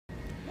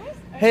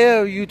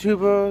Hey,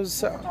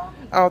 YouTubers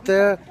out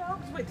there.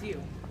 Dogs with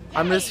you.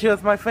 I'm just here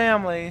with my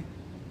family.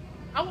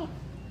 I will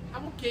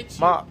get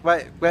you.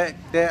 Wait,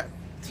 they're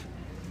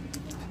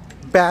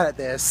bad at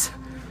this.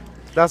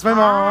 That's my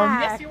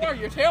mom. Yes, you are.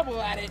 You're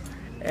terrible at it.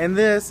 And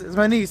this is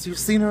my niece. You've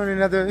seen her in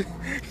another.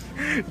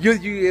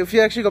 If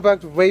you actually go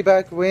back to way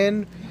back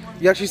when,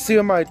 you actually see her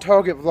in my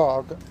Target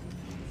vlog.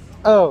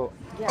 Oh,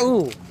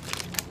 ooh.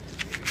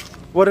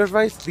 What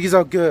advice? These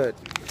are good.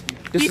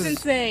 This He's is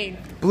insane.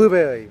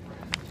 blueberry.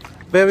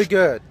 Very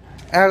good.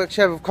 I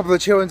actually have a couple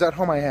of children's at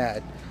home I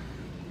had.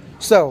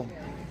 So,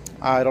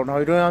 I don't know how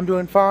you're doing. I'm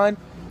doing fine.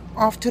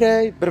 Off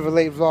today. Bit of a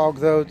late vlog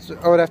though. It's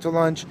right after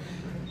lunch.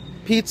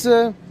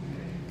 Pizza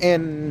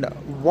and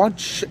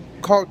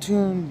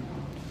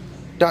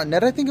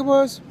watchcartoon.net I think it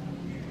was.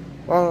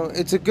 Well,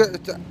 it's a good...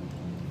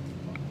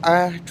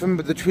 I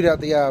remember to tweet out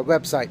the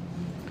website.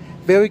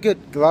 Very good.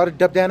 A lot of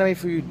dubbed anime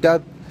for you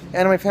dubbed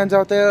anime fans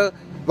out there. A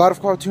lot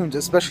of cartoons,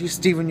 especially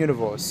Steven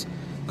Universe.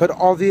 Got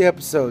all the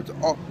episodes.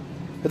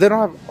 But they don't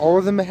have all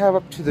of them. They have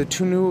up to the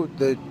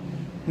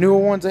newer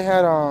ones. They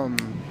had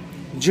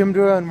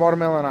Jimdra and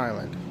Watermelon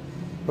Island.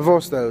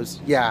 Reverse those,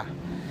 yeah.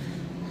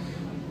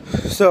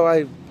 So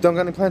I don't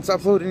got any plans to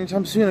upload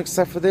anytime soon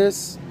except for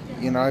this.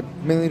 You know, I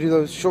mainly do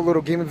those short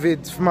little gaming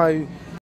vids for my